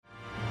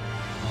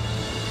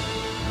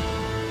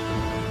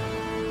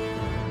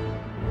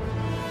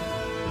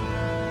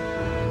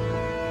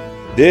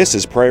This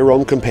is Pray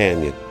Rome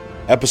Companion,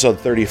 episode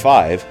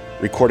 35,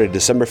 recorded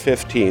December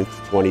 15th,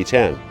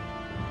 2010.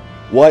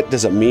 What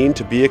does it mean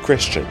to be a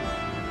Christian?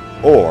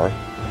 Or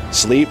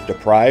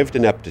sleep-deprived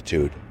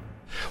ineptitude.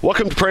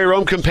 Welcome to Pray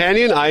Rome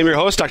Companion. I am your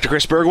host, Dr.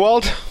 Chris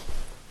Bergwald.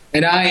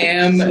 And I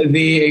am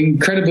the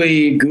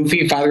incredibly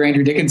goofy Father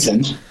Andrew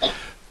Dickinson.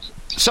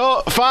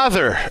 So,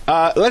 Father,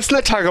 let's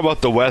not talk about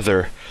the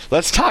weather.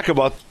 Let's talk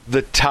about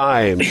the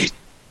time.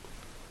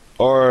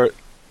 Or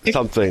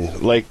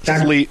something like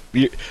sleep.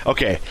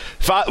 Okay.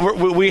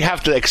 We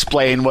have to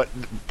explain what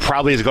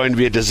probably is going to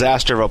be a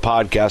disaster of a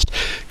podcast,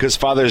 because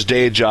Father's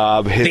day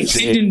job, the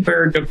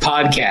Hindenburg of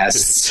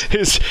podcasts,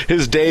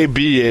 his day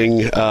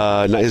being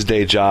not his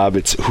day job,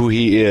 it's who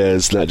he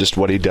is, not just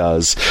what he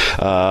does,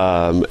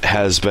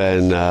 has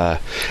been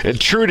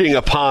intruding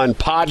upon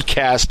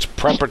podcast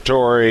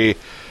preparatory.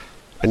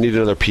 I need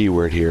another P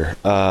word here.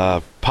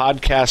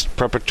 Podcast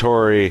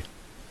preparatory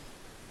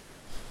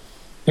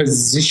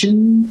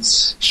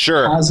positions.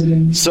 Sure.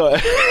 Positive. So,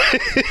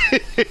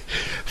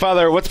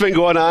 Father, what's been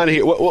going on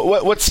here?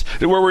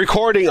 We're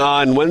recording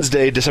on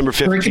Wednesday, December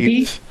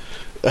 15th.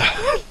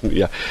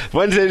 Yeah,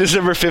 Wednesday,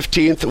 December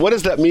 15th. What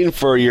does that mean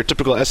for your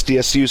typical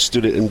SDSU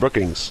student in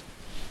Brookings?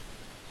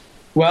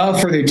 Well,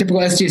 for the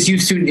typical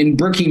SDSU student in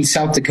Brookings,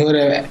 South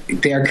Dakota,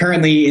 they are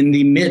currently in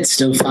the midst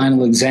of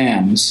final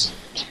exams.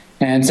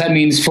 And so that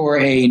means for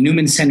a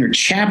Newman Center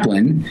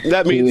chaplain,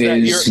 that means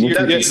that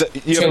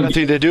you have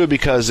nothing to do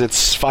because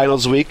it's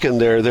finals week and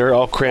they're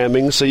all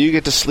cramming, so you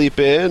get to sleep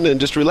in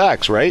and just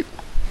relax, right?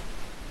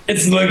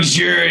 It's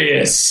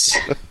luxurious.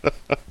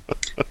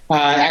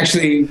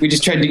 Actually, we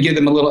just tried to give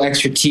them a little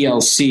extra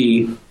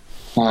TLC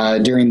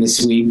during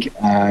this week,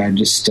 and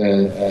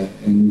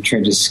try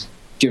to just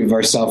give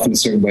ourselves in a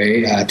certain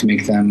way to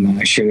make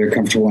them sure they're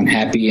comfortable and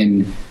happy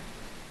and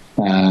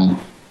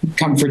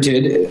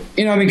comforted,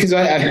 because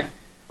a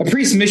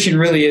priest's mission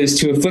really is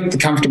to afflict the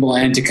comfortable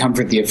and to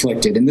comfort the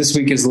afflicted. And this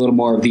week is a little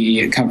more of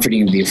the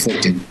comforting of the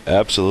afflicted.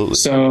 Absolutely.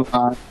 So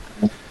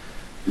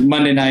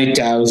Monday night,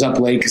 I was up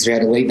late because we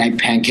had a late night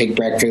pancake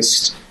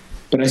breakfast,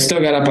 but I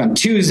still got up on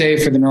Tuesday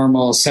for the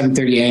normal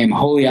 7:30 a.m.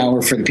 holy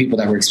hour for the people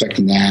that were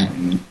expecting that.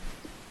 And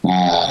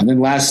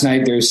then last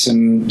night, there's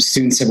some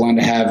students that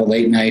wanted to have a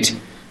late night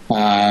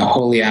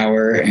holy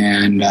hour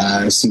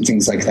and some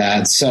things like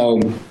that. So.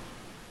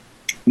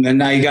 And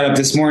then I got up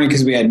this morning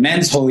because we had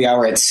men's holy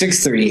hour at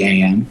 6:30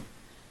 a.m.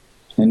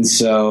 And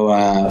so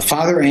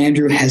Father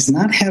Andrew has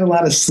not had a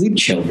lot of sleep,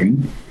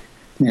 children,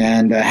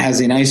 and has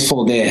a nice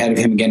full day ahead of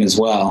him again as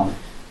well.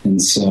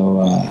 And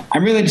so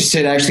I'm really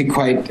interested, actually,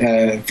 quite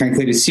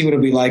frankly, to see what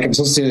it'll be like. I'm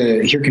supposed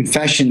to hear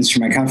confessions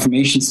from my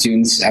confirmation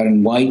students out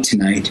in White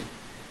tonight.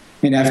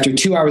 And after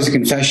 2 hours of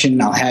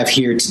confession, I'll have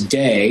here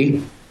today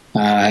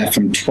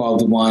from 12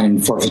 to 1 and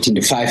 4:15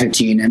 to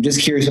 5:15. I'm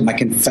just curious what my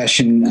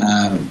confession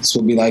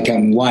will be like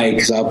on White,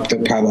 because I'll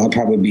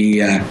probably be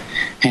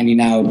handing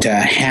out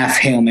half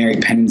Hail Mary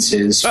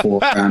penances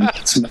for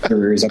some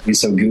murderers. I'll be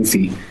so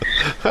goofy.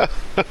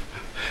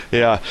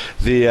 Yeah,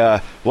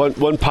 the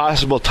one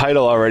possible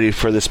title already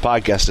for this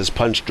podcast is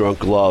Punch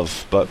Drunk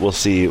Love, but we'll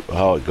see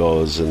how it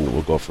goes, and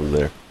we'll go from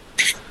there.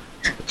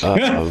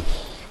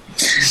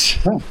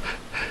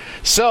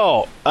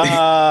 So,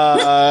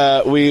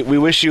 we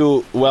wish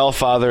you well,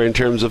 Father, in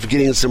terms of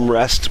getting some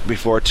rest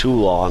before too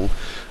long.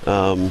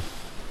 I'd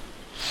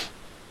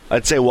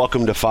say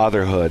welcome to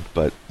fatherhood,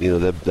 but,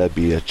 that'd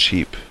be a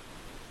cheap...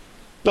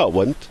 No, it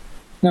wouldn't.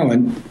 No, it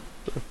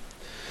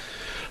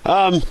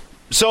wouldn't.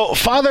 So,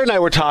 Father and I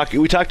were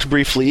talking. We talked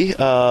briefly,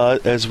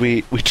 as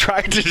we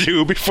tried to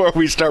do before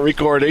we start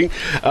recording,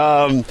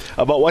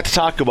 about what to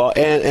talk about,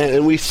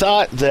 and we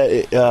thought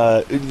that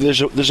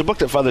there's a book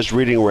that Father's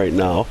reading right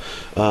now,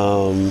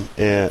 and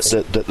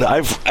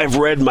that I've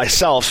read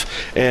myself,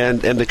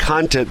 and the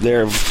content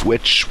there of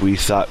which we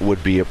thought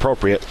would be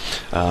appropriate.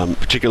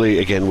 Particularly,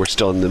 again, we're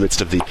still in the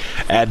midst of the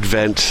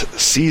Advent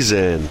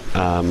season,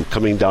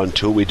 coming down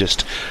to it. We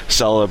just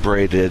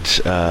celebrated.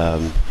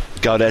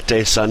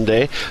 Gaudete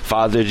Sunday.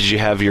 Father, did you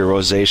have your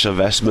rosacea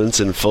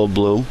vestments in full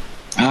bloom?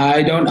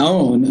 I don't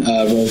own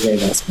rosé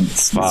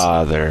vestments.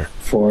 Father.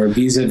 For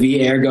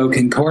vis-a-vis ergo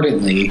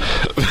concordantly.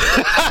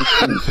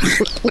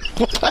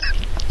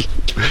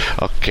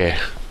 Okay.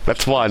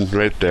 That's one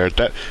right there.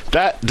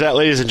 That,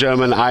 ladies and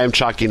gentlemen, I am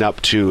chalking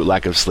up to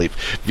lack of sleep.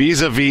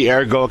 Vis-a-vis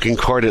ergo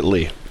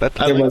concordantly.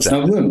 There was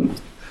no bloom.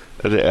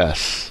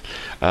 Yes.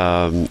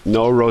 No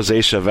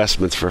rosacea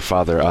vestments for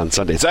Father on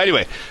Sunday. So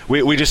anyway,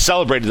 we just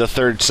celebrated the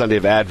third Sunday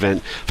of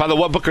Advent. Father,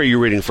 what book are you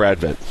reading for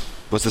Advent?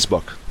 What's this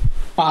book?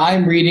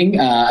 I'm reading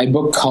a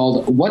book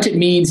called What It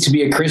Means to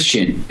Be a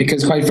Christian,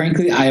 because quite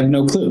frankly, I have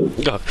no clue.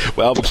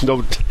 Well,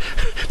 no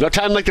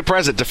time like the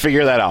present to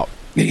figure that out.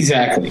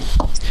 Exactly.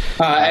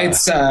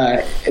 It's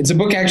a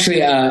book, actually.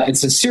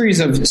 It's a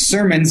series of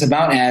sermons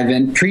about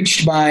Advent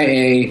preached by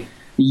a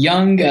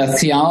young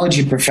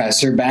theology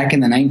professor back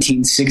in the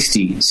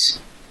 1960s.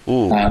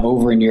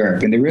 Over in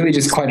Europe. And they're really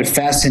just quite a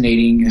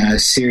fascinating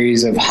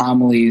series of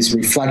homilies,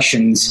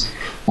 reflections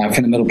from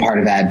the middle part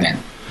of Advent.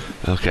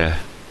 Okay.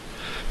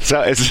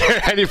 So is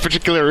there any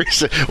particular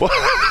reason?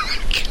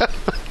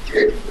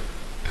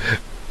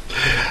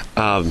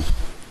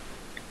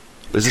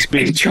 Is this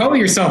be? Control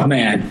yourself,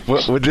 man.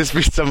 Would this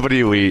be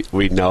somebody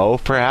we know,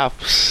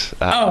 perhaps?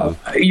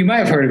 You might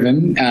have heard of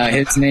him.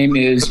 His name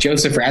is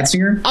Joseph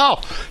Ratzinger.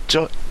 Oh,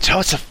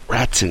 Joseph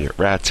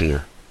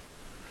Ratzinger.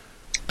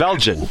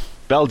 Belgian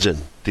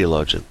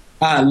theologian.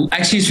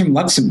 Actually, he's from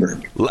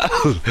Luxembourg.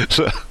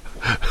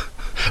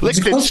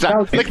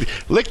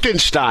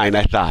 Liechtenstein,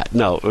 I thought.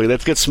 No,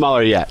 let's get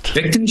smaller yet.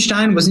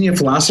 Wittgenstein? Wasn't he a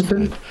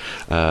philosopher?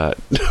 No.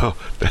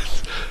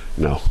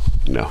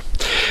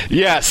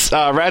 Yes,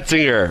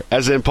 Ratzinger,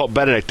 as in Pope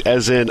Benedict,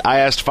 as in I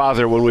asked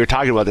Father when we were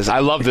talking about this. I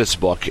love this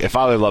book.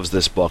 Father loves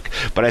this book.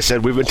 But I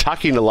said, we've been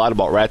talking a lot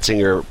about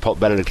Ratzinger, Pope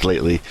Benedict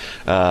lately.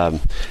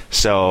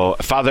 So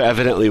Father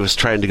evidently was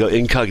trying to go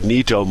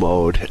incognito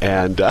mode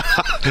and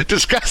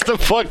discuss the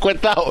book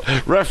without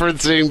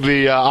referencing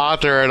the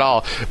author at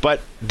all. But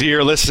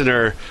dear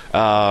listener,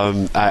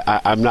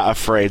 I'm not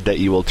afraid that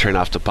you will turn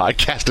off the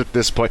podcast at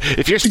this point.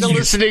 If you're still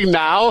listening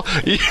now,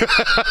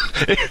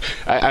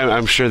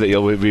 I'm sure that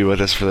you'll be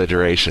with us for the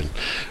duration.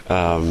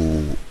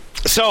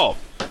 So,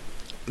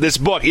 this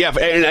book,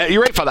 and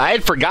you're right, Father. I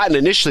had forgotten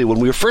initially when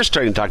we were first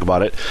starting to talk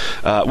about it,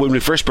 when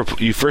you first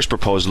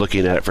proposed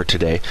looking at it for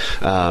today,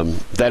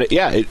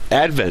 that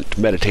Advent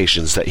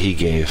meditations that he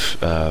gave.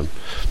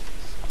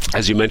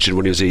 As you mentioned,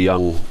 when he was a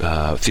young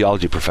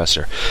theology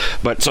professor.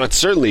 But so it's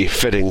certainly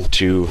fitting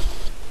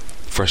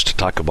for us to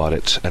talk about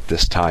it at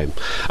this time.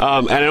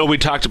 And I know we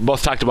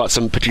both talked about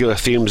some particular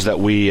themes that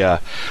we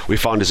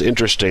found as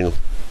interesting.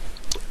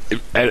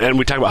 And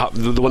we talked about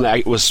how the one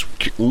that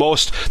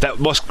most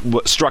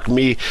struck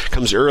me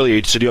comes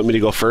earlier. So do you want me to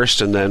go first,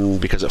 and then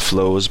because it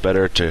flows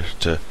better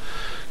to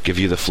give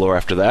you the floor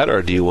after that,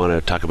 or do you want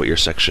to talk about your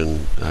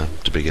section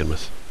to begin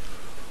with?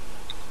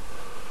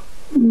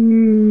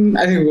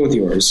 I think we'll go with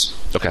yours.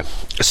 Okay.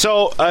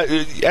 So,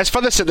 as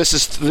Father said,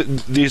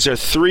 these are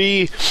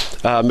three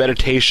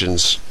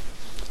meditations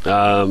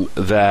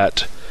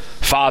that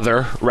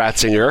Father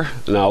Ratzinger,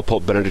 now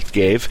Pope Benedict,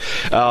 gave.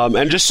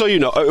 And just so you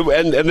know,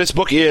 and this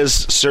book is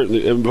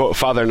certainly,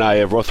 Father and I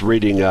are both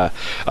reading a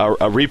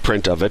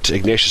reprint of it.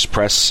 Ignatius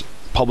Press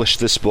published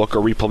this book,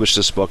 or republished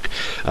this book,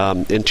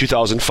 in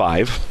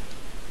 2005.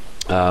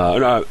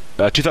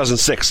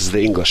 2006 is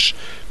the English.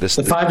 The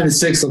 5 and the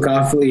 6 look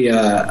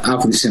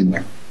awfully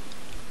similar.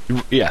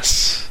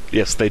 Yes,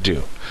 they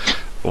do.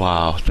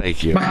 Wow,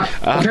 thank you.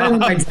 Apparently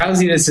my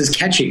drowsiness is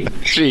catchy.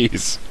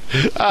 Jeez.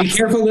 Be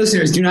careful,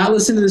 listeners. Do not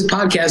listen to this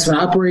podcast when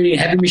operating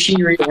heavy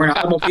machinery or an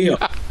automobile.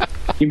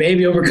 You may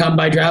be overcome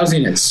by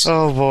drowsiness.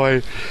 Oh,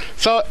 boy.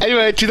 So,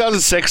 anyway,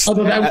 2006.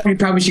 Although that we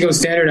probably should go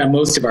standard on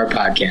most of our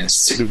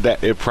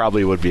podcasts. It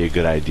probably would be a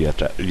good idea.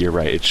 You're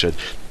right, it should.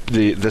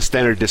 The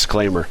standard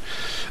disclaimer.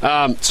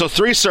 So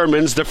 3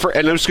 sermons,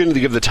 and I'm just going to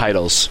give the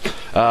titles.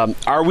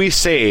 Are We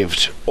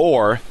Saved?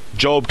 Or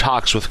Job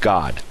Talks with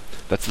God.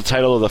 That's the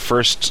title of the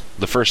first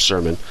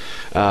sermon.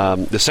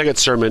 The second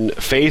sermon,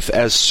 Faith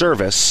as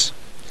Service.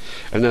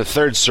 And the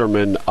third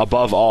sermon,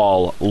 Above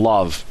All,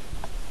 Love.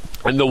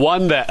 And the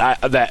one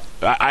that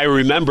I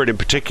remembered in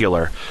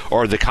particular,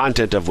 or the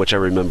content of which I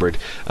remembered,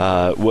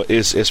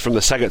 is from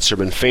the second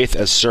sermon, Faith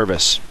as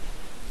Service.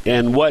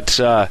 And I'm going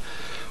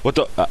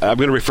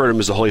to refer to him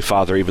as the Holy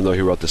Father, even though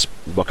he wrote this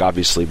book,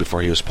 obviously,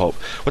 before he was Pope.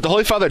 What the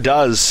Holy Father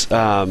does,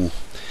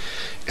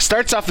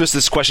 starts off with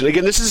this question.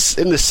 Again, this is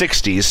in the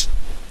 60s.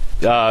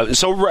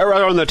 So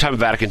around the time of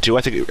Vatican II,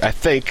 I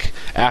think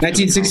after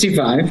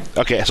 1965.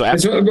 Okay, so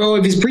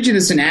if he's preaching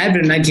this in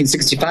Advent in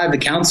 1965, the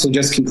Council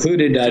just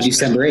concluded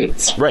December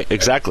 8th. Right,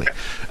 exactly.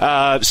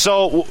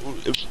 So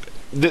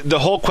the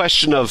whole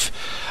question of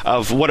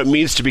what it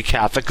means to be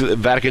Catholic,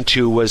 Vatican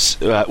II was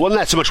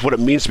not so much what it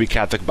means to be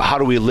Catholic, but how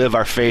do we live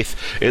our faith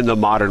in the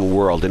modern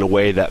world in a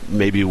way that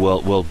maybe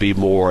will be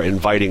more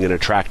inviting and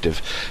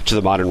attractive to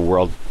the modern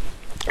world.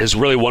 Is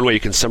really one way you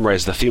can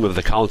summarize the theme of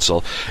the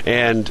council,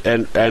 and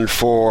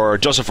for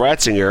Joseph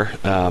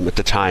Ratzinger at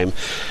the time,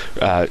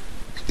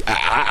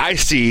 I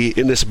see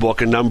in this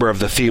book a number of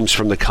the themes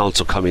from the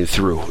council coming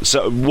through.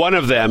 So one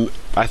of them,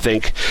 I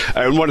think,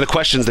 and one of the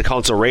questions the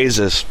council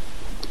raises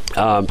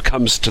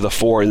comes to the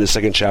fore in the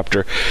second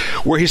chapter,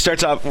 where he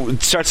starts off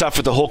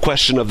with the whole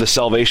question of the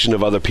salvation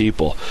of other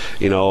people,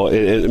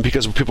 and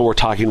because people were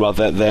talking about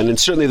that then, and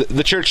certainly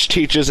the church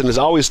teaches and has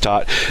always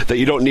taught that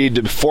you don't need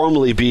to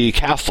formally be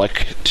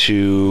Catholic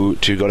to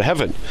go to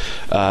heaven,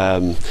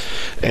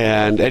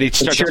 and he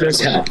starts. It sure does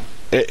help.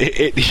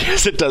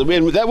 Yes, it does. I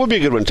mean, that would be a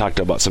good one to talk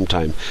about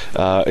sometime.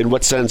 In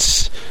what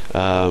sense,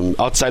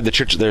 outside the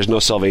church, there's no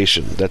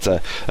salvation? That's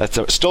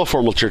still a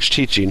formal church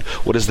teaching.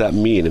 What does that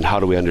mean, and how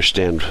do we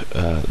understand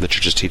the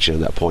church's teaching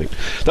on that point?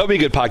 That would be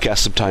a good podcast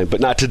sometime, but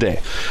not today.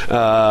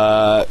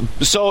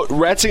 So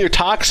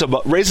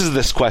Ratzinger raises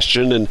this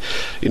question, and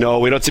we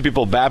don't see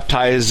people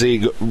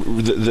baptizing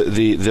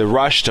the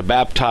rush to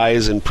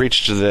baptize and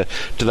preach to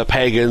the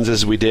pagans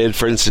as we did,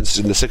 for instance,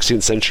 in the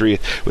 16th century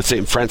with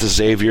St. Francis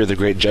Xavier, the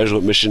great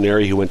Jesuit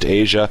missionary who went to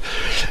Asia.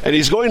 And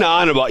he's going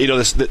on about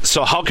this,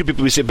 so how can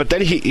people be saved? But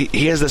then he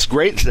has this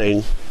great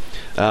thing.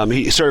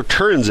 He sort of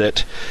turns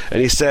it,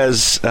 and he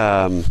says,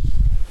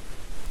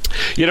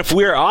 Yet if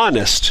we are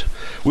honest,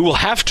 we will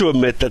have to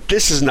admit that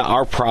this is not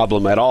our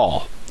problem at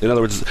all. In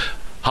other words,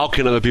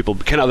 can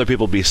other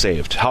people be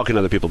saved? How can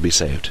other people be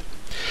saved?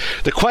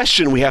 The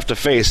question we have to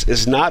face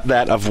is not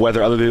that of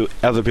whether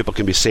other people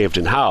can be saved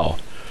and how.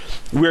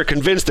 We are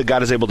convinced that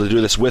God is able to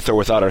do this with or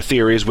without our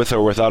theories, with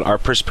or without our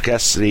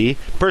perspicacity,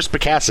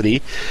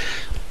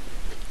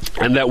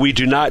 and that we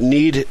do not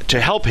need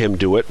to help him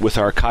do it with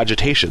our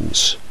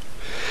cogitations.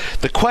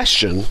 The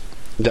question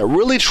that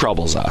really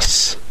troubles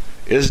us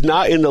is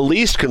not in the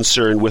least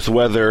concerned with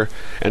whether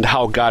and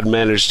how God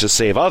managed to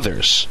save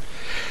others.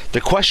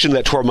 The question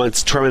that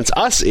torments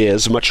us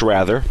is, much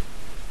rather,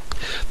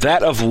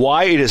 that of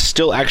why it is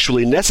still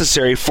actually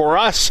necessary for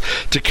us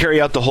to carry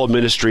out the whole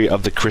ministry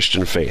of the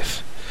Christian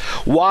faith.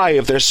 Why,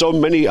 if there's so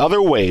many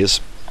other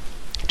ways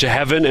to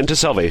heaven and to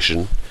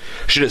salvation,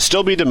 should it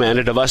still be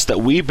demanded of us that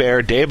we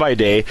bear day by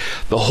day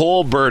the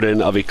whole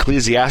burden of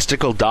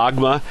ecclesiastical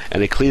dogma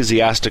and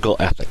ecclesiastical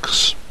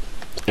ethics?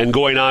 And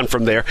going on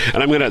from there,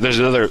 and there's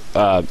another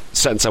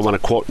sentence I want to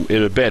quote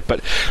in a bit,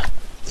 but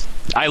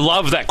I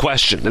love that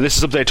question. And this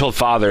is something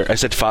I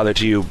said to Father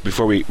to you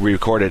before we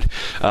recorded.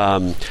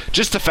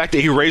 Just the fact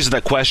that he raises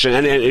that question,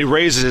 and he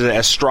raises it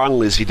as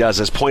strongly as he does,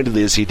 as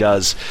pointedly as he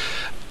does.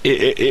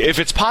 If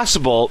it's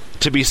possible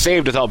to be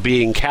saved without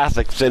being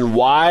Catholic, then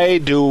why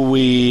do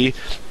we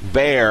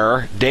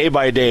bear day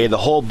by day the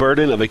whole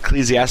burden of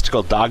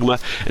ecclesiastical dogma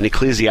and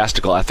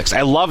ecclesiastical ethics?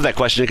 I love that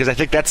question because I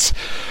think that's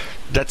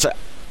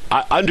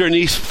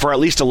underneath, for at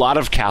least a lot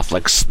of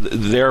Catholics,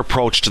 their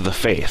approach to the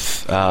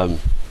faith. I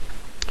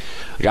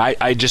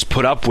just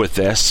put up with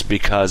this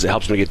because it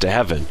helps me get to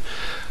heaven.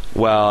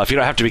 Well, if you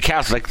don't have to be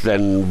Catholic,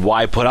 then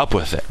why put up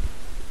with it?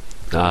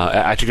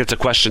 I think it's a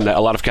question that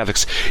a lot of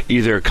Catholics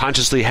either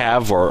consciously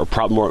have or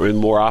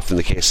more often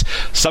the case,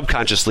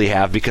 subconsciously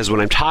have, because when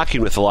I'm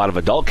talking with a lot of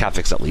adult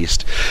Catholics, at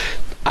least,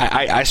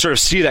 I sort of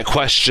see that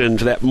question,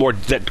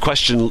 that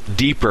question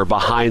deeper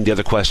behind the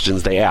other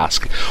questions they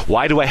ask.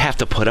 Why do I have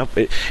to put up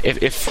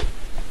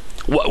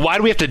why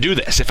do we have to do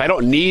this? If I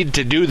don't need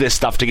to do this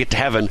stuff to get to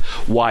heaven,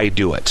 why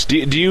do it? Do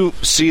you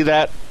see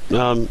that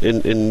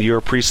in your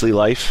priestly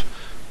life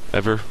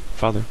ever,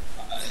 Father?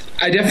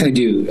 I definitely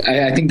do.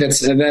 I think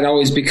that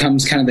always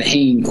becomes kind of the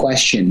hanging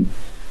question.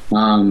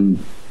 And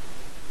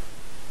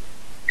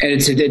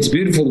it's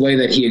beautiful the way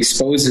that he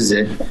exposes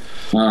it,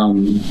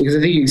 because I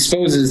think he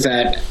exposes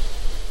that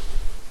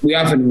we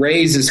often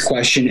raise this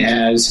question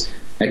as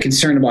a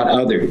concern about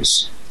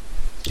others.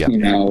 Yep.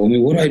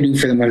 What do I do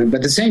for them? But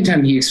at the same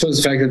time, he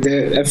exposed the fact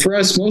that for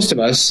us, most of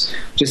us,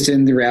 just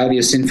in the reality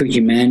of sinful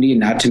humanity, and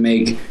not to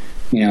make,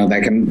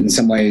 like in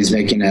some ways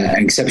making an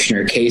exception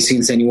or a case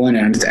against anyone,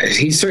 and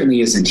he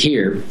certainly isn't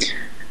here.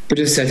 But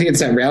I think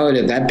it's that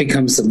reality that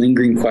becomes the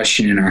lingering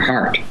question in our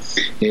heart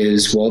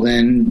is, well,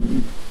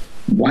 then,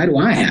 why do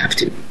I have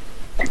to?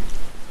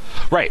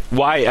 Right.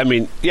 Why? I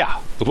mean, yeah.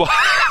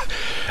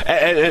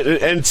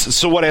 And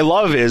so what I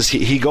love is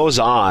he goes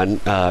on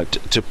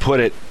to put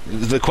it,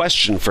 the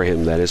question for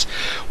him, that is,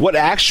 what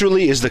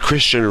actually is the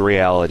Christian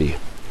reality?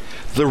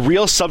 The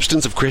real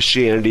substance of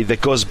Christianity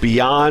that goes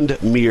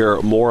beyond mere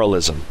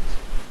moralism.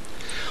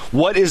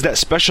 What is that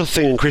special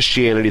thing in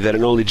Christianity that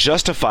not only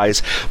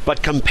justifies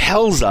but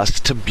compels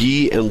us to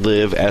be and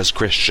live as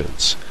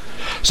Christians?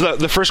 So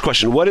the first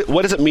question, what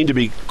does it mean to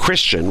be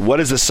Christian? What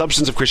is the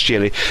substance of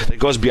Christianity that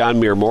goes beyond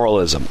mere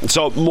moralism?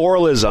 So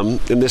moralism,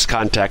 in this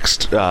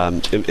context, in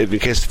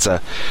case it's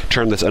a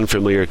term that's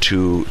unfamiliar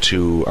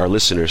to our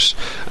listeners,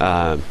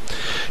 I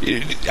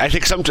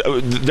think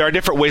there are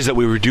different ways that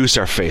we reduce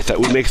our faith, that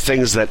we make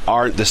things that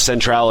aren't the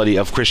centrality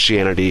of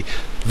Christianity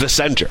the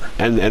center,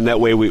 and that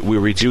way we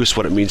reduce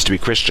what it means to be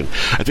Christian.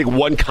 I think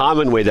one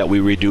common way that we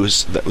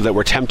reduce, that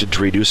we're tempted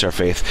to reduce our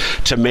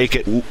faith, to make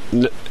it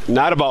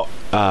not about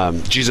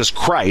Jesus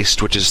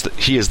Christ, which is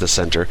he is the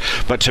center,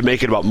 but to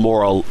make it about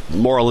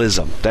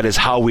moralism. That is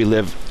how we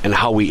live and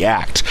how we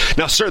act.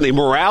 Now, certainly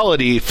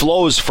morality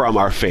flows from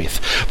our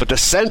faith, but the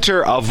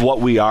center of what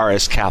we are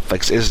as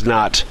Catholics is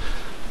not,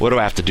 what do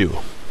I have to do?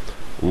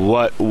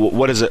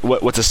 What is it?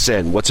 What's a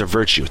sin? What's a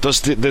virtue? Those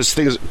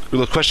things,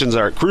 those questions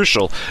are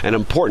crucial and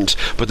important,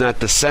 but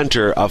not the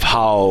center of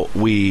how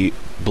we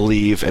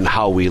believe and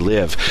how we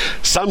live.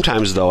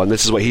 Sometimes, though, and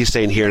this is what he's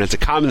saying here, and it's a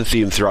common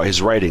theme throughout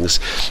his writings,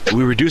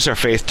 we reduce our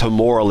faith to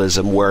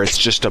moralism, where it's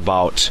just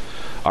about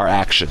our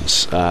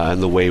actions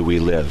and the way we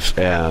live.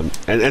 And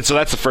so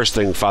that's the first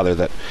thing, Father,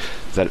 that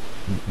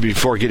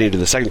before getting to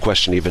the second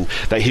question, even,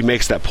 that he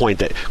makes that point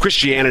that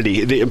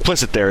Christianity, the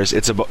implicit there is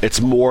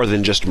it's more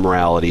than just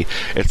morality.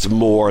 It's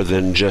more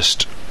than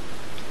just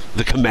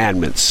the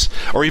commandments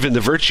or even the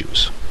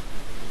virtues.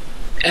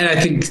 And I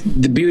think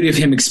the beauty of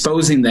him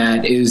exposing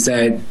that is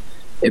that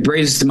it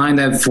raises to mind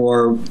that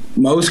for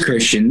most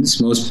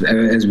Christians,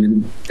 as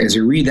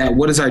we read that,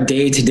 what is our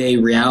day-to-day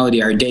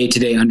reality, our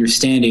day-to-day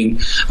understanding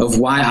of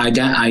why I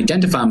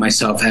identify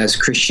myself as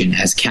Christian,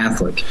 as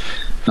Catholic?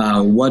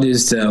 What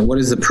is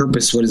the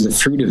purpose? What is the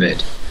fruit of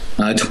it?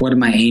 What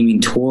am I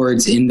aiming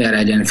towards in that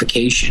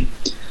identification?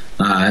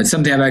 It's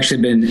something I've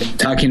actually been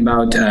talking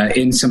about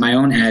in some of my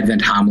own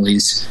Advent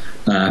homilies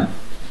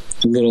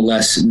a little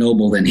less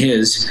noble than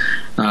his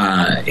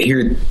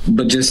here,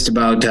 but just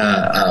about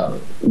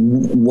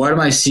what am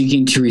I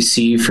seeking to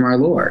receive from our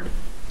Lord?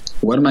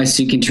 What am I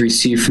seeking to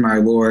receive from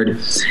our Lord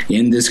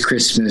in this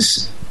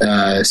Christmas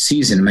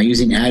season? Am I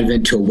using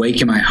Advent to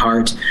awaken my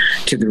heart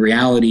to the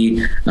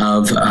reality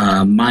of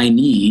my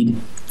need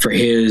for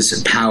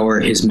his power,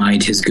 his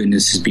might, his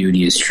goodness, his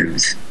beauty, his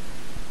truth?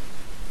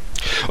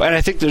 And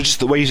I think there's just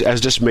the way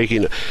as just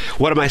making,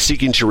 what am I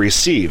seeking to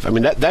receive? I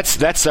mean,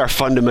 that's our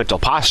fundamental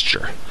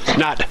posture,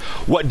 not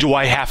what do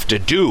I have to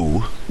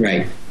do,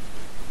 right?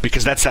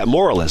 Because that's that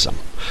moralism.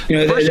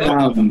 I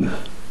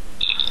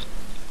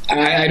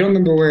don't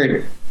remember where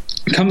it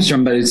comes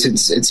from, but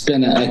it's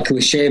been a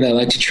cliche that I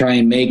like to try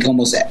and make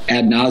almost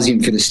ad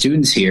nauseum for the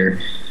students here.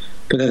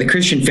 But that the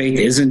Christian faith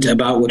isn't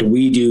about what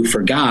we do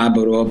for God,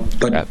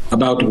 but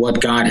about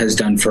what God has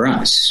done for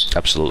us.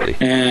 Absolutely.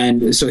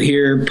 And so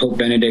here, Pope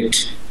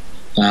Benedict,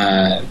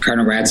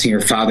 Cardinal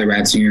Ratzinger, Father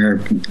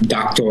Ratzinger,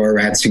 Dr.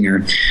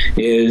 Ratzinger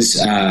is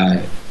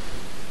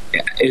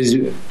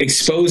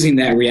exposing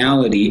that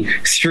reality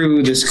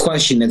through this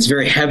question that's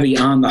very heavy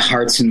on the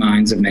hearts and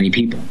minds of many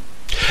people.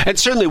 And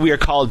certainly we are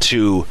called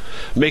to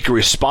make a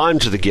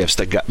response to the gifts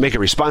that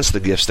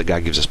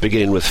God gives us,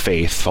 beginning with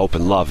faith, hope,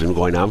 and love, and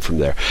going on from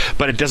there.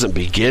 But it doesn't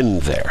begin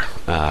there.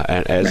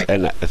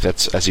 And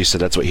that's, as you said,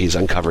 that's what he's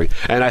uncovering.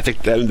 And I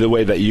think that the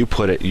way that you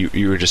put it,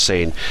 you were just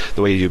saying,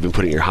 the way you've been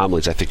putting your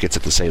homilies, I think it's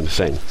at the same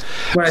thing.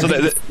 Well,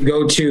 so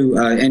go to,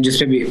 and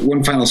just maybe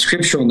one final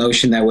scriptural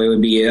notion that way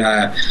would be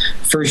 1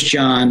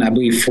 John, I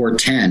believe,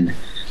 4:10.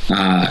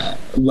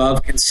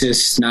 Love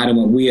consists not in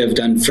what we have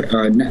done,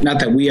 not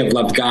that we have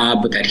loved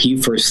God, but that he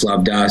first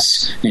loved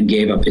us and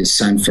gave up his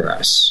son for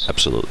us.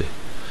 Absolutely.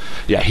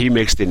 Yeah, he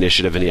makes the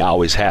initiative, and he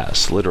always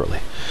has, literally.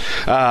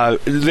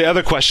 The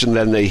other question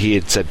then that he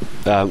had said,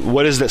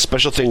 what is that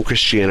special thing in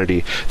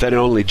Christianity that not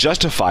only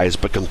justifies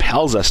but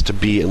compels us to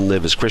be and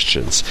live as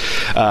Christians?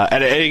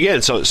 And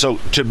again, so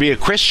to be a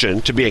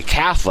Christian, to be a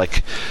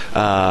Catholic,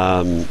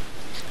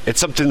 it's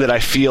something that I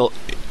feel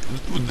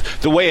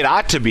the way it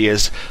ought to be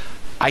is,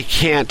 I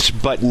can't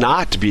but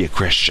not be a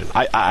Christian.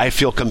 I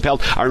feel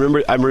compelled.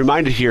 I'm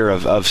reminded here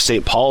of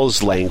St.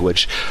 Paul's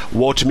language,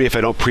 woe to me if I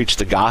don't preach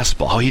the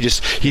gospel. How he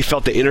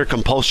felt the inner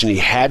compulsion. He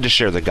had to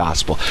share the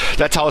gospel.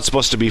 That's how it's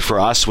supposed to be for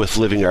us with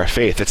living our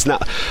faith. It's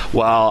not,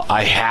 well,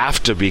 I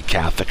have to be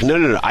Catholic.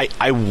 No.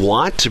 I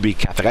want to be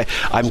Catholic.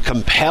 I'm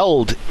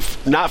compelled,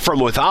 not from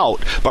without,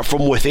 but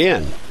from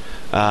within.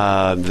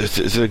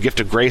 The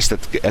gift of grace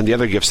and the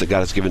other gifts that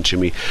God has given to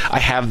me. I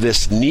have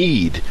this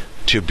need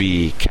to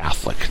be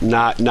Catholic,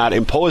 not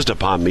imposed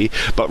upon me,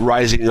 but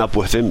rising up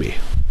within me.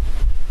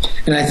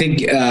 And I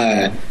think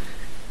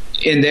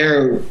in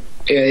there,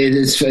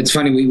 it's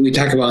funny, we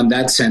talk about in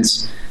that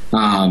sense,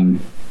 I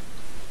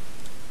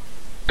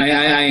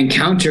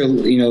encounter,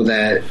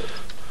 that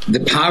the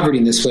poverty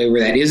in this way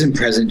where that isn't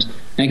present.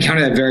 I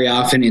encounter that very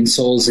often in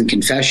souls in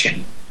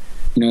confession.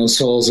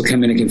 Souls will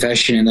come into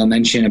confession and they'll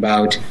mention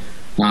about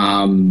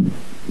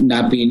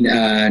not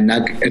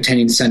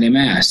attending Sunday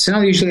Mass. And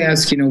I'll usually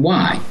ask,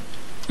 why?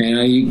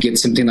 You get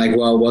something like,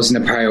 well, it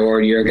wasn't a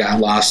priority or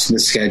got lost in the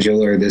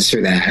schedule or this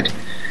or that.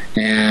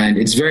 And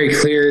it's very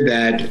clear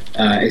that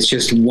it's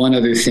just one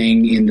other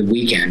thing in the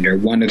weekend or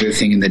one other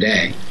thing in the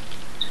day,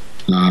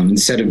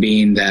 instead of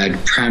being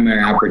that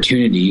primary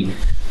opportunity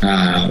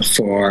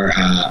for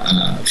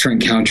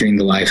encountering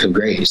the life of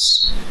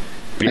grace.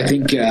 I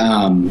think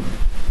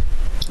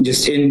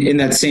just in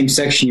that same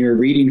section you were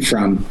reading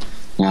from,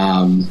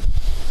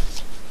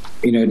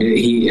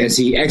 as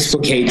he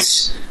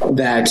explicates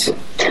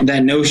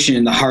that notion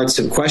in the hearts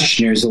of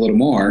questioners a little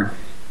more,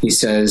 he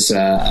says,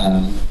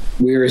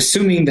 we are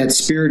assuming that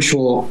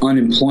spiritual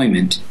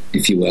unemployment,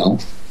 if you will,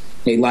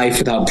 a life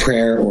without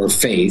prayer or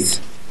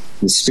faith,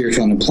 the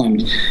spiritual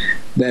unemployment,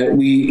 that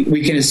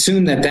we can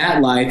assume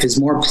that life is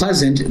more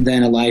pleasant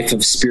than a life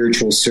of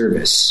spiritual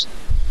service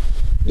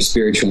or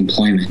spiritual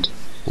employment.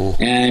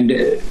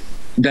 And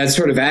that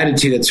sort of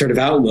attitude, that sort of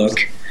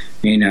outlook,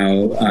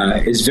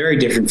 is very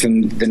different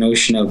from the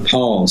notion of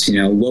Paul's,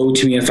 woe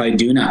to me if I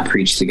do not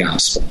preach the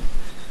gospel.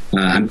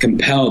 I'm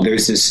compelled.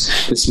 There's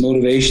this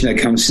motivation that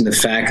comes from the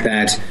fact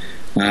that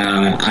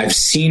I've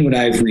seen what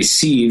I've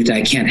received.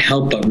 I can't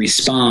help but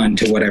respond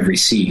to what I've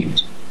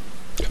received.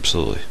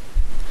 Absolutely.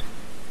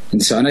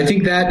 And I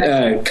think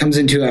that comes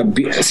into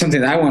something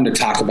that I wanted to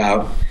talk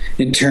about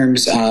in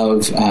terms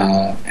of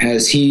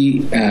as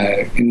he,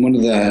 in one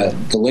of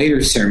the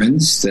later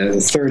sermons,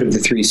 the third of the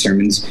three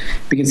sermons,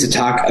 begins to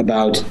talk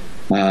about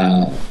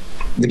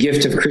the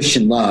gift of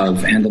Christian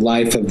love and the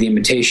life of the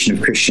imitation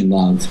of Christian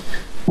love.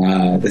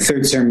 The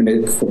third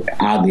sermon,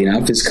 oddly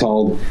enough, is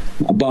called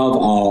Above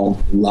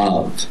All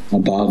Love.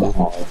 Above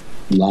All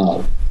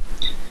Love.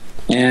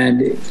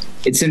 And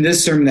it's in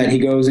this sermon that he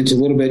goes into a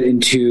little bit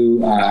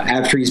into,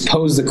 after he's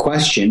posed the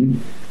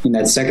question in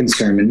that second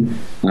sermon,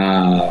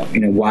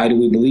 why do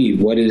we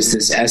believe? What is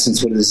this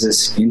essence? What is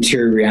this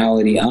interior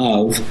reality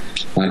of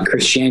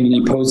Christianity?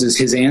 He poses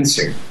his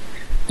answer.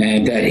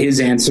 And that his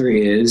answer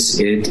is,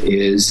 it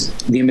is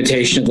the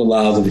imitation of the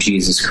love of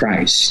Jesus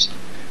Christ.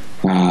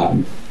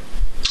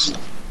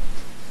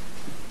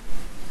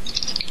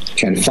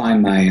 Trying to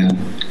find my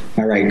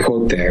right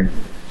quote there,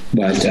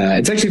 but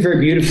it's actually very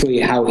beautifully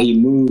how he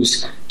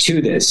moves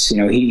to this.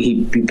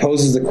 He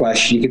poses the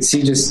question. You could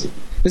see this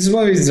is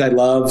one of the reasons I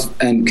love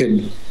and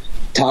could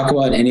talk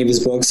about any of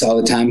his books all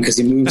the time, because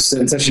he moves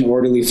in such an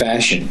orderly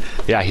fashion.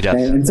 Yeah, he does.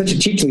 And in such a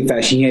teachable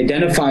fashion. He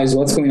identifies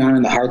what's going on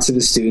in the hearts of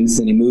his students,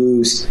 then he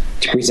moves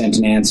to present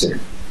an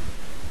answer.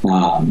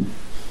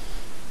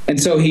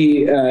 And so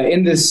he,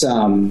 in this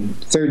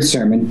third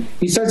sermon,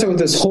 he starts out with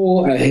this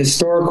whole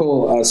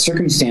historical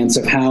circumstance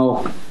of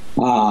how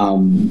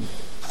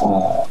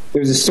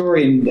there was a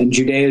story in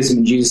Judaism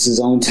in Jesus'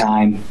 own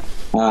time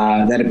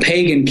that a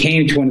pagan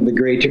came to one of the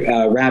great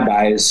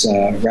rabbis,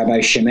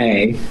 Rabbi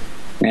Shammai,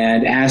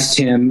 and asked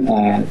him,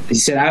 he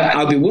said,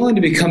 I'll be willing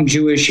to become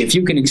Jewish if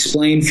you can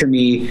explain for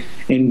me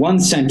in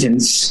one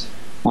sentence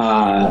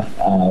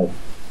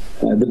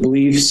the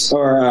beliefs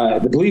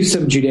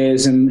of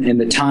Judaism in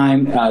the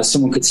time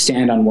someone could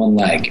stand on one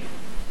leg.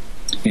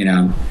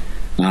 So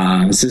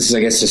this is, I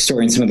guess, a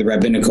story in some of the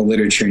rabbinical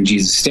literature in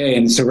Jesus' day.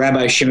 And so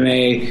Rabbi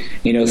Shammai,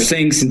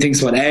 thinks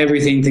about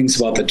everything, thinks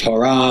about the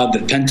Torah,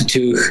 the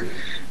Pentateuch,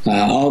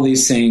 all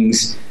these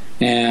things,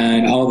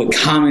 and all the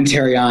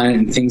commentary on it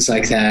and things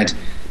like that.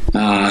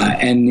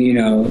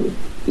 And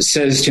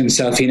says to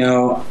himself,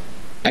 I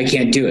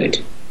can't do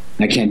it.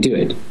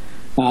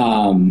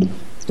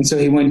 And so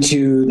he went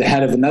to the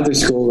head of another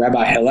school,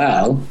 Rabbi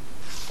Hillel,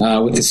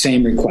 with the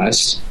same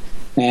request.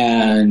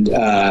 And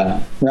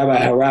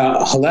Rabbi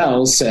Hillel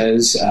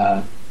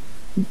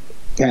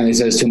apparently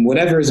says to him,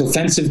 whatever is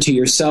offensive to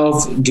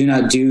yourself, do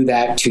not do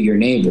that to your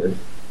neighbor.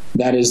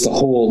 That is the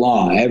whole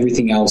law.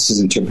 Everything else is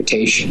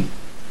interpretation.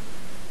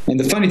 And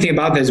the funny thing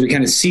about that is we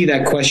kind of see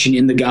that question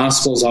in the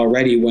Gospels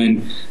already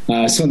when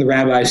some of the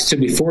rabbis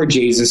stood before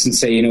Jesus and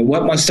say,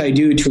 what must I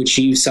do to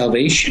achieve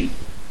salvation?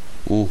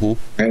 Mm-hmm.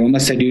 Right? What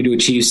must I do to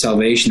achieve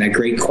salvation? That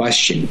great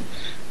question.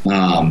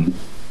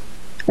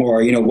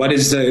 Or what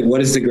is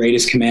the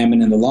greatest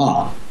commandment in the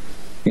law?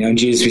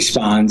 Jesus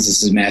responds,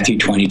 this is Matthew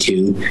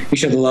 22, you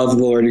shall love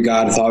the Lord your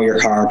God with all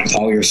your heart, with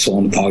all your soul,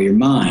 and with all your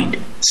mind.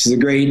 This is the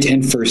great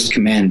and first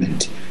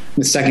commandment.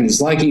 The second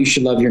is like it, you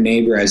should love your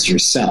neighbor as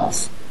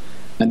yourself.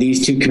 And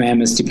these two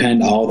commandments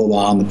depend all the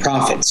law and the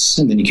prophets.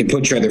 And then you can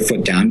put your other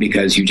foot down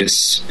because you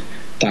just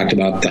talked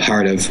about the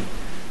heart of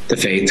the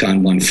faith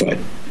on one foot.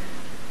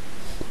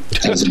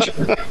 That was a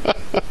joke.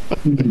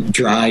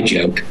 Dry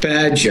joke.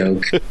 Bad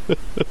joke.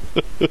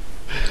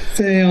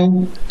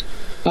 Fail.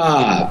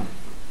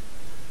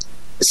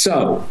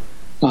 So,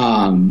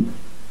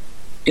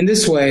 in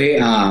this way,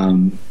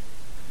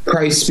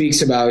 Christ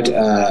speaks about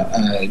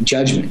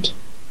judgment,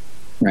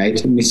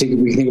 right? And we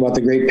think about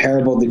the great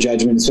parable of the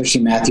judgment,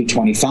 especially Matthew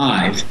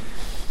 25.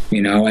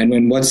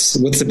 And what's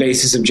the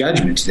basis of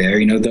judgment there?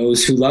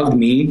 Those who loved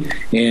me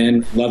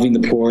in loving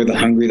the poor, the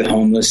hungry, the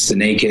homeless, the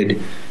naked,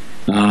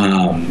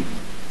 that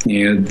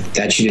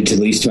you did to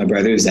the least of my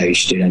brothers, that you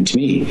should do unto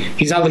me.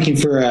 He's not looking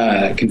for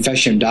a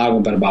confession of dogma,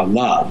 but about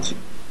love.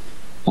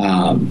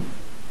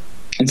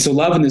 And so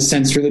love in this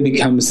sense really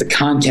becomes the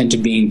content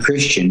of being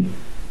Christian.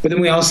 But then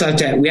we also have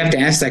to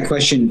ask that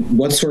question,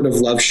 what sort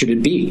of love should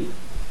it be?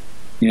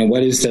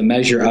 What is the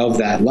measure of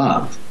that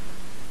love?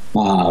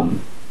 I'm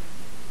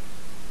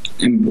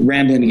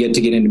rambling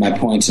to get into my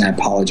points, and I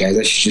apologize.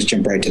 I should just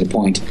jump right to the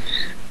point.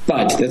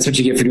 But that's what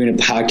you get for doing a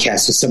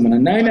podcast with someone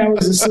on 9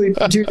 hours of sleep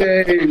in 2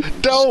 days.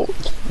 Don't.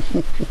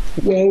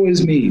 Woe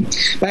is me.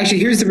 But actually,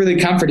 here's the really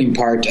comforting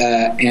part,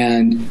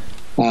 and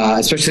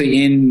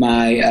especially in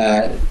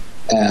my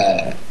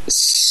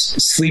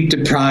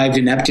sleep-deprived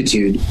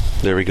ineptitude.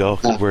 There we go.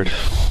 Good word.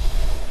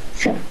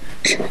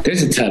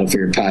 There's a title for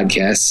your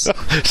podcast.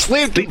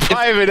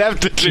 Sleep-deprived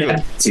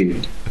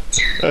ineptitude.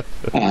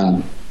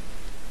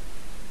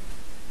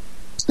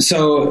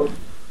 So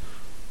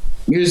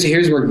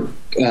here's where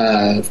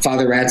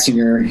Father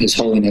Ratzinger, His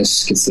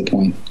Holiness, gets the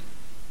point.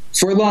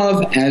 For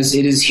love, as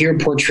it is here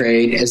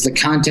portrayed as the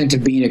content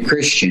of being a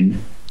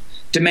Christian,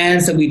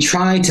 demands that we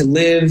try to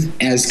live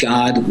as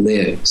God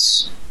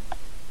lives.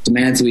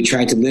 This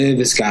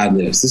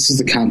is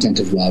the content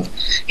of love.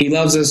 He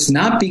loves us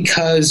not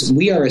because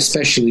we are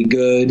especially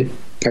good,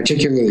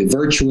 particularly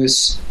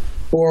virtuous,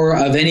 or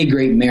of any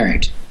great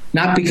merit,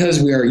 not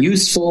because we are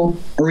useful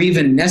or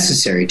even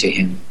necessary to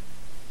Him.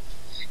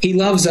 He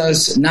loves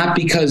us not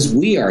because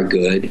we are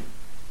good,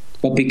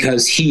 but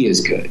because He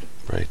is good.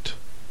 Right.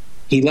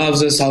 He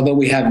loves us although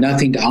we have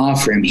nothing to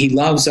offer Him. He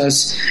loves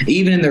us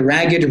even in the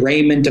ragged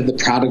raiment of the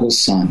prodigal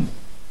son,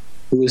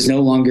 who is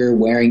no longer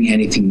wearing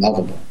anything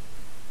lovable.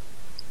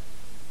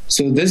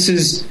 So this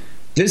is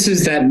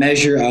that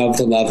measure of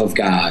the love of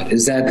God,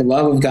 is that the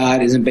love of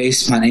God isn't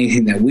based upon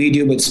anything that we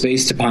do, but it's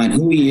based upon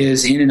who He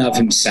is in and of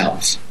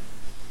Himself.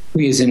 Who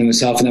He is in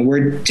Himself, and that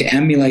we're to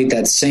emulate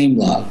that same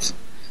love.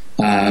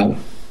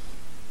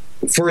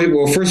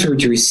 First we're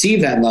to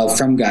receive that love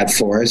from God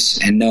for us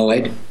and know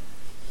it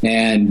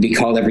and be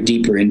called ever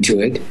deeper into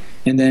it,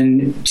 and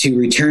then to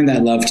return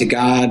that love to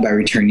God by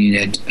returning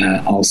it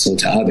also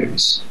to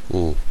others.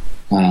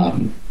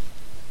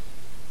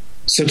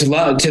 So to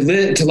love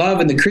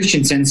in the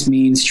Christian sense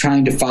means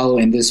trying to follow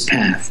in this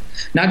path,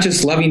 not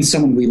just loving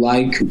someone we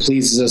like, who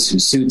pleases us, who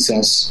suits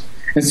us,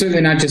 and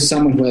certainly not just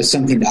someone who has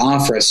something to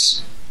offer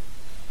us.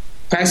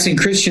 Practicing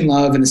Christian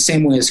love in the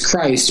same way as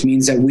Christ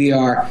means that we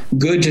are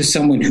good to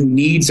someone who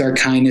needs our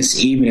kindness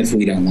even if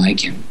we don't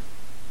like him.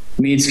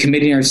 It means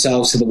committing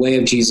ourselves to the way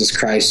of Jesus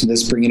Christ and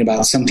thus bringing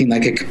about something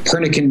like a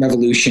Copernican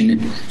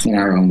revolution in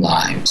our own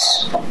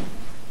lives.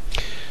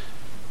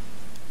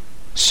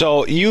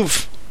 So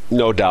you've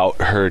no doubt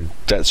heard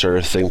that sort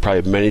of thing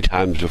probably many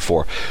times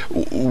before.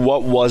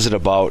 What was it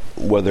about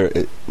what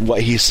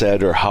he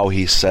said or how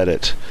he said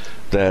it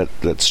that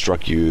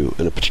struck you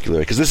in a particular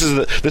way? Because this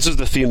is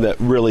the theme that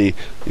really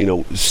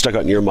stuck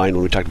out in your mind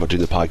when we talked about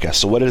doing the podcast.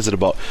 So what is it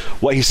about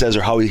what he says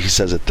or how he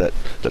says it that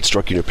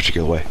struck you in a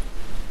particular way?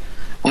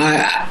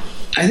 I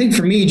think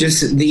for me,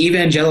 just the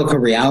evangelical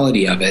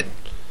reality of it,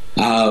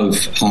 of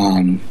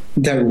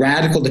the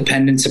radical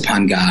dependence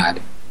upon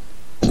God.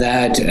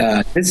 That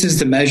this is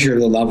the measure of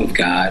the love of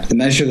God. The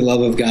measure of the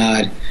love of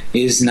God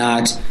is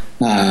not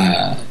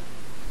my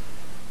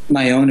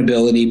own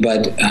ability,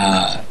 but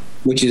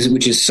which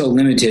is so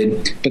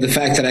limited. But the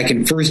fact that I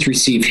can first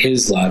receive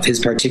His love, His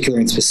particular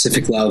and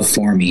specific love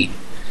for me,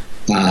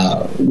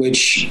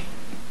 which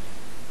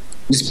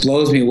just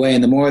blows me away.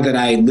 And the more that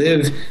I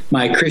live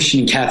my Christian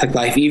and Catholic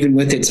life, even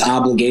with its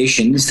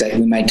obligations that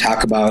we might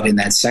talk about in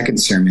that second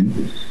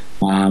sermon.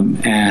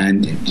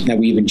 And that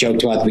we even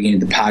joked about at the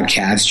beginning of the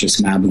podcast, just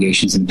some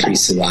obligations in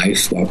priestly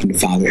life, welcome to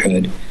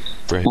fatherhood.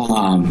 Right.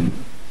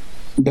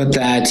 But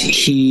that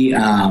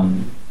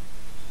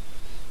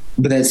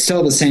still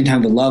at the same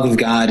time, the love of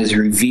God is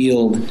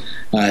revealed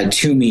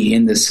to me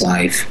in this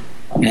life,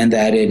 and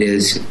that it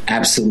is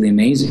absolutely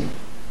amazing.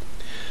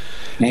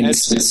 And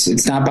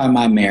it's not by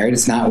my merit,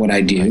 it's not what I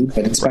do,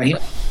 but it's by Him.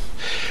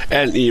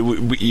 And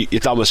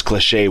it's almost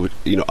cliche, we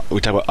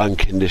talk about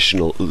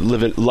unconditional,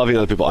 loving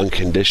other people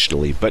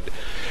unconditionally, but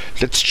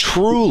that's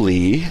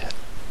truly,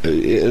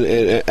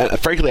 and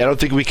frankly, I don't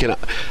think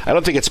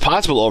it's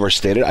possible to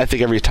overstate it. I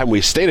think every time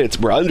we state it,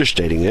 we're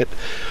understating it.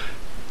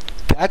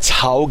 That's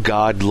how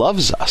God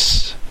loves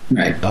us.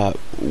 Right.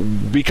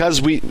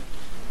 Because we're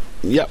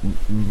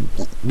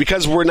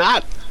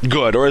not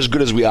good or as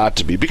good as we ought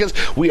to be, because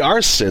we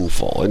are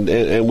sinful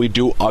and we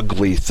do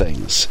ugly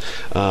things.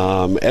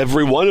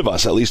 Every one of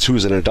us, at least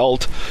who's an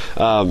adult,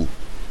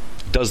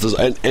 does this,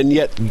 and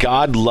yet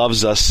God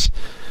loves us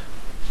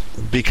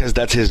because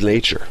that's His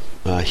nature.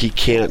 He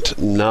can't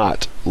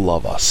not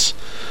love us.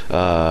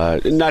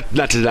 Not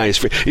to deny His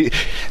free.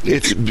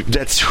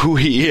 That's who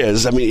He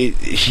is. I mean,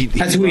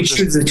 that's who He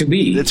chooses to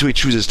be. That's who He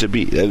chooses to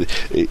be.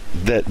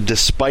 That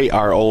despite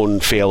our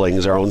own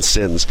failings, our own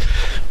sins,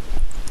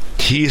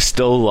 He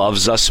still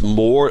loves us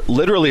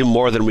literally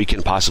more than we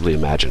can possibly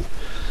imagine.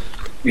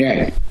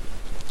 Yeah.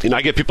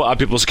 I get people on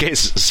people's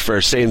cases for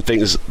saying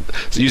things,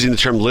 using the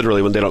term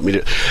literally when they don't mean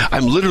it.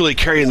 I'm literally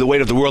carrying the weight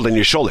of the world on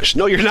your shoulders.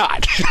 No, you're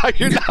not.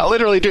 You're not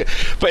literally doing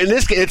it. But in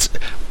this case,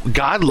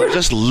 God loves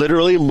us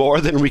literally more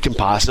than we can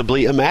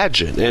possibly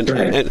imagine.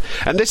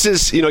 And this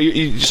is,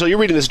 so you're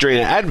reading this during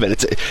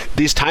Advent.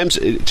 These times,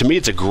 to me,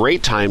 it's a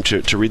great time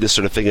to read this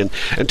sort of thing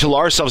and to allow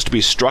ourselves to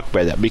be struck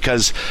by that.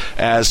 Because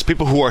as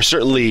people who are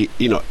certainly,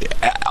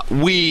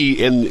 we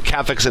in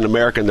Catholics in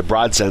America in the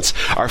broad sense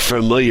are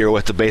familiar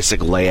with the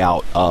basic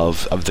layout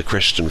of the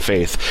Christian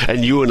faith,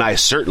 and you and I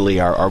certainly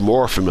are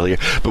more familiar,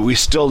 but we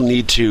still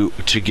need to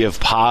give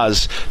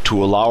pause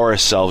to allow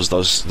ourselves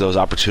those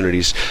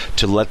opportunities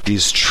to let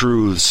these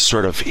truths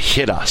sort of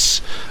hit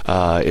us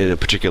in a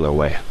particular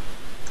way.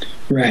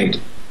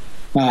 Right.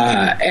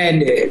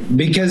 And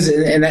because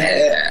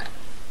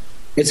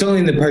it's only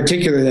in the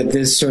particular that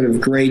this sort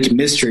of great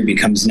mystery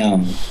becomes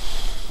known,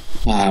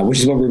 which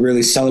is what we're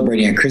really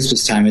celebrating at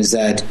Christmas time, is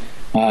that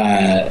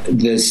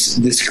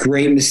this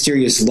great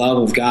mysterious love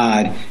of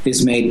God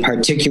is made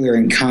particular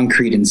and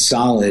concrete and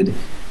solid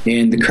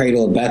in the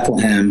cradle of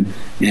Bethlehem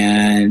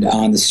and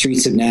on the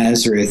streets of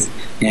Nazareth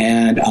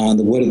and on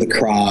the wood of the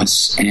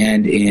cross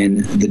and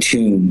in the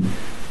tomb.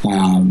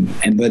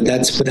 But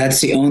that's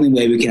the only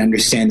way we can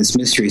understand this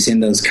mystery, is in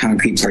those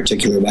concrete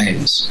particular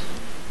ways.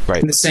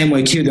 Right. In the same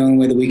way, too, the only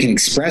way that we can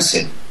express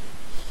it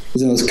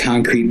is in those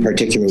concrete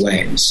particular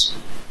ways.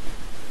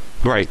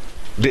 Right.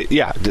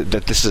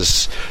 That this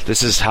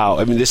is how,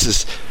 I mean, this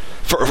is,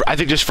 I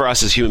think just for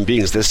us as human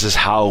beings, this is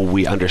how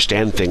we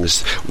understand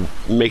things,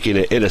 making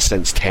it, in a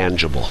sense,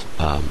 tangible.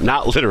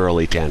 Not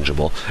literally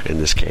tangible in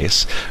this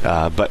case,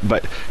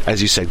 but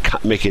as you said,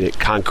 making it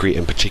concrete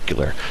in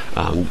particular.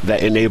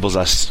 That enables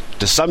us,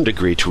 to some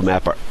degree,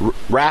 to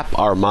wrap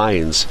our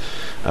minds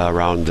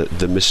around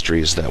the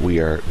mysteries that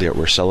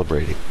we're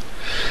celebrating.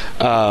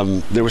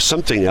 There was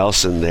something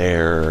else in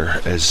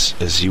there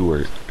as you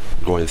were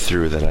going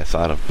through that I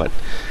thought of, but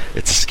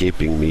it's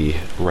escaping me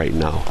right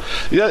now.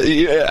 The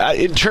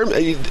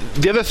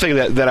other thing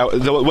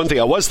the one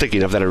thing I was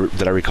thinking of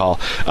that I recall.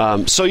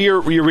 So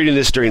you're reading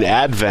this during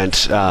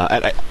Advent.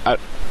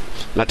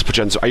 not to put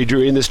you on, are you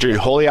doing this during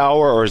Holy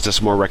Hour, or is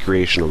this more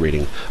recreational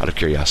reading, out of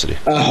curiosity?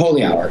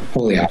 Holy Hour.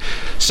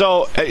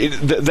 So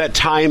that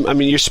time, I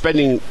mean,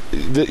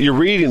 you're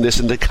reading this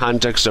in the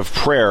context of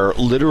prayer,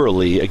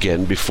 literally,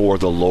 again, before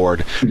the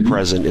Lord,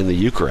 present in the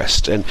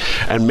Eucharist, and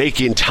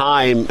making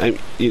time,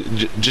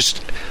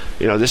 just...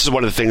 this is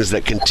one of the things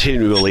that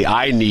continually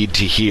I need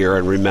to hear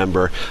and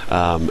remember,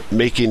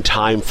 making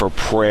time for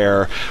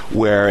prayer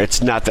where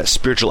it's not that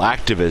spiritual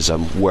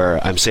activism where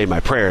I'm saying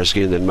my prayers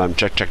and then I'm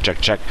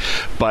check,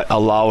 but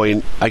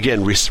allowing,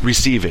 again,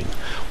 receiving.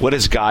 What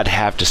does God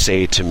have to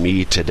say to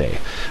me today?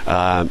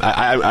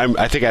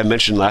 I think I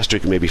mentioned last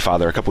week, maybe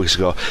Father, a couple weeks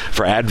ago,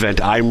 for Advent,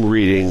 I'm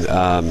reading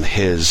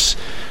his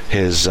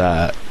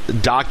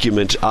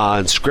document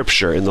on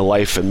Scripture in the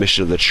life and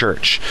mission of the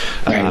church.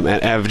 And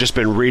I've just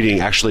been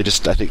reading, actually,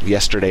 just I think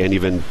yesterday and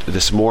even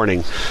this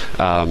morning,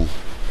 talking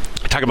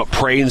about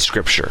praying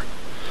Scripture.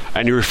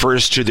 And he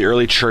refers to the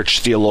early church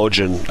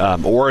theologian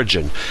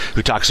Origen,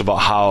 who talks about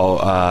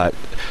how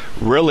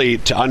really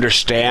to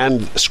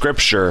understand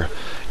Scripture,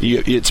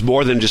 it's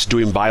more than just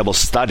doing Bible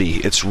study.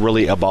 It's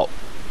really about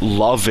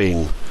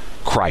loving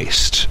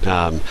Christ.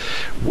 And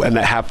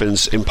that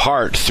happens in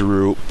part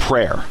through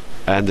prayer.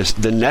 And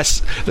the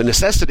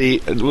necessity,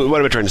 what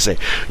am I trying to say?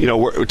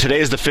 Today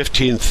is the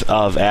 15th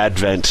of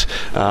Advent,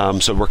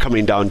 so we're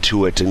coming down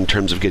to it in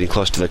terms of getting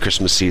close to the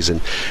Christmas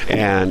season.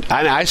 And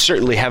I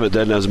certainly haven't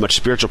done as much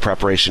spiritual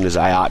preparation as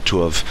I ought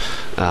to have,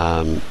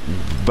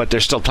 but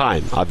there's still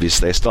time,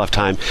 obviously. I still have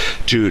time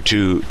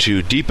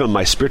to deepen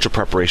my spiritual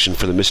preparation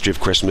for the mystery of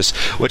Christmas,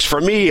 which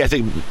for me, I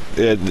think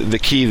the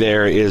key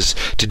there is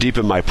to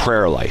deepen my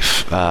prayer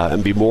life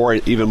and be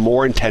even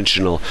more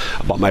intentional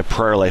about my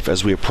prayer life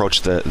as we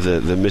approach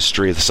the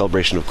mystery of the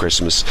celebration of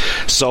Christmas,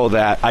 so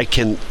that I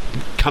can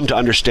come to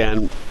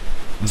understand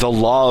the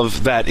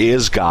love that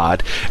is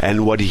God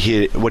and what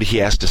he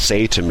has to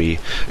say to me,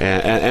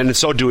 and in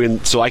so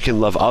doing, so I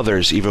can love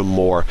others even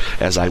more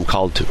as I'm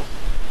called to.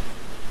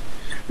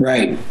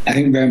 Right. I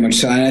think very much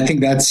so. And I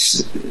think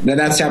that's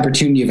the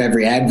opportunity of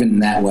every Advent in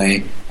that way.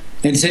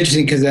 And it's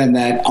interesting because then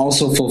that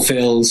also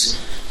fulfills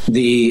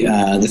the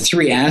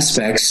three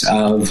aspects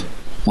of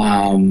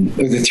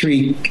the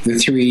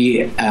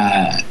three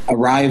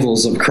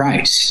arrivals of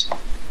Christ.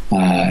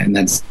 In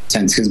that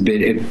sense, because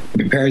it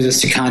prepares us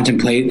to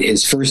contemplate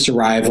his first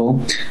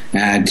arrival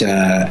at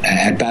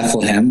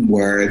Bethlehem,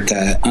 where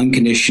the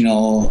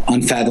unconditional,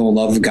 unfathomable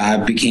love of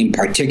God became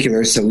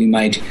particular, so we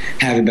might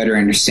have a better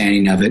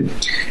understanding of it.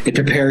 It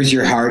prepares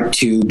your heart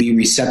to be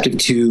receptive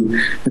to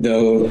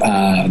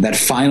that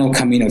final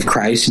coming of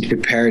Christ, and to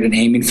prepare it and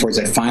aiming towards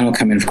that final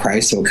coming of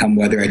Christ that will come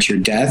whether at your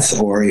death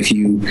or if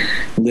you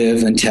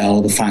live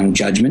until the final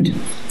judgment.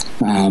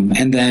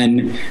 And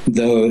then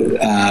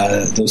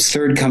those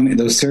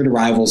third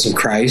arrivals of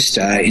Christ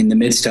in the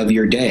midst of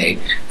your day,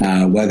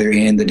 whether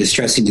in the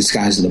distressing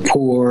disguise of the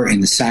poor,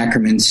 in the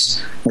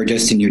sacraments, or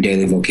just in your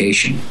daily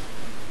vocation.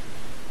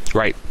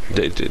 Right.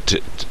 I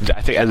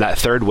think, and that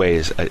third way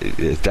is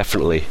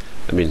definitely.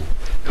 I mean,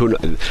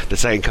 the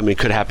second coming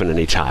could happen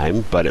any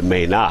time, but it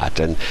may not.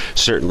 And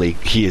certainly,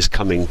 he is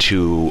coming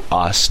to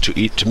us,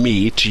 to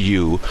me, to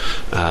you,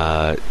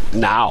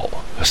 now,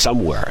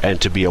 somewhere, and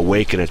to be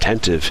awake and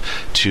attentive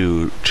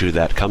to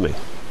that coming.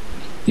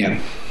 Yeah.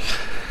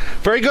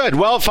 Very good.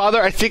 Well,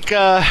 Father, I think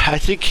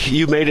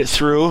you made it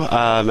through,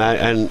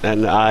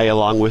 and I,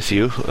 along with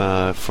you,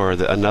 for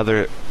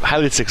another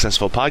highly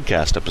successful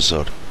podcast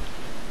episode.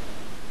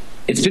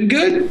 It's been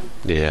good.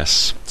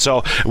 Yes.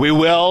 So we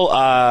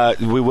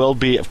will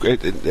be,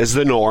 as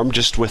the norm,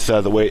 just with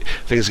the way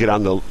things get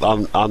on the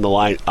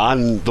line,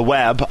 on the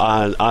web,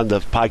 on the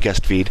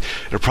podcast feed.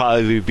 It'll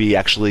probably be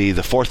actually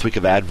the fourth week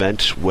of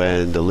Advent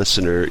when the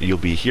listener, you'll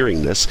be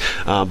hearing this.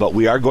 But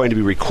we are going to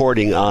be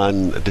recording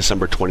on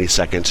December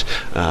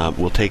 22nd.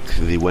 We'll take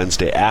the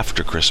Wednesday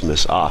after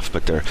Christmas off,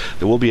 but there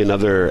will be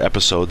another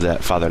episode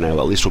that Father and I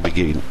at least will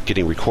be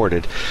getting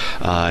recorded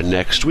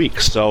next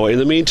week. So in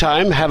the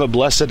meantime, have a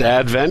blessed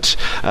Advent.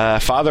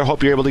 Father,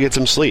 hope you're able to get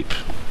some sleep.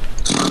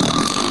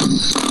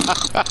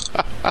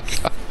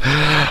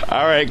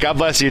 All right. God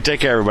bless you.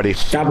 Take care, everybody.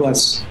 God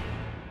bless.